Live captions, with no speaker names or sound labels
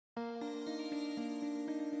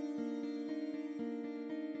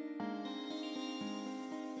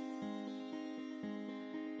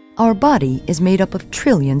Our body is made up of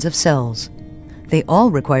trillions of cells. They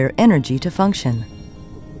all require energy to function.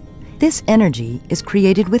 This energy is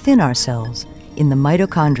created within our cells, in the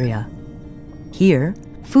mitochondria. Here,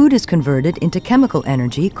 food is converted into chemical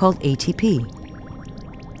energy called ATP.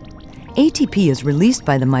 ATP is released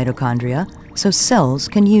by the mitochondria so cells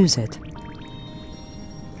can use it.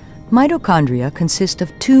 Mitochondria consist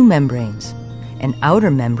of two membranes, an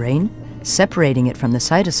outer membrane, separating it from the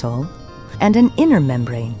cytosol, and an inner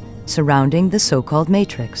membrane, surrounding the so-called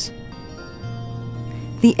matrix.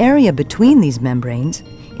 The area between these membranes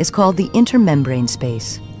is called the intermembrane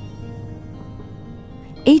space.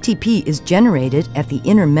 ATP is generated at the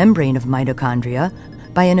inner membrane of mitochondria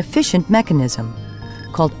by an efficient mechanism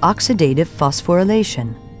called oxidative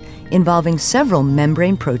phosphorylation, involving several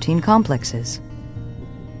membrane protein complexes.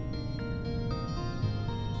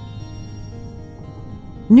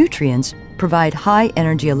 Nutrients provide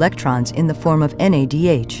high-energy electrons in the form of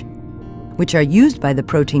NADH, which are used by the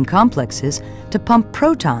protein complexes to pump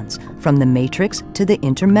protons from the matrix to the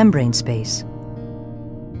intermembrane space.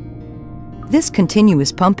 This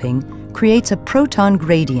continuous pumping creates a proton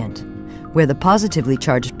gradient, where the positively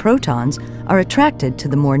charged protons are attracted to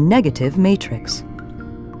the more negative matrix.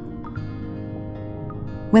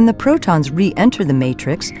 When the protons re-enter the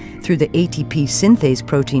matrix through the ATP synthase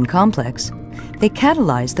protein complex, they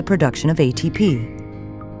catalyze the production of ATP.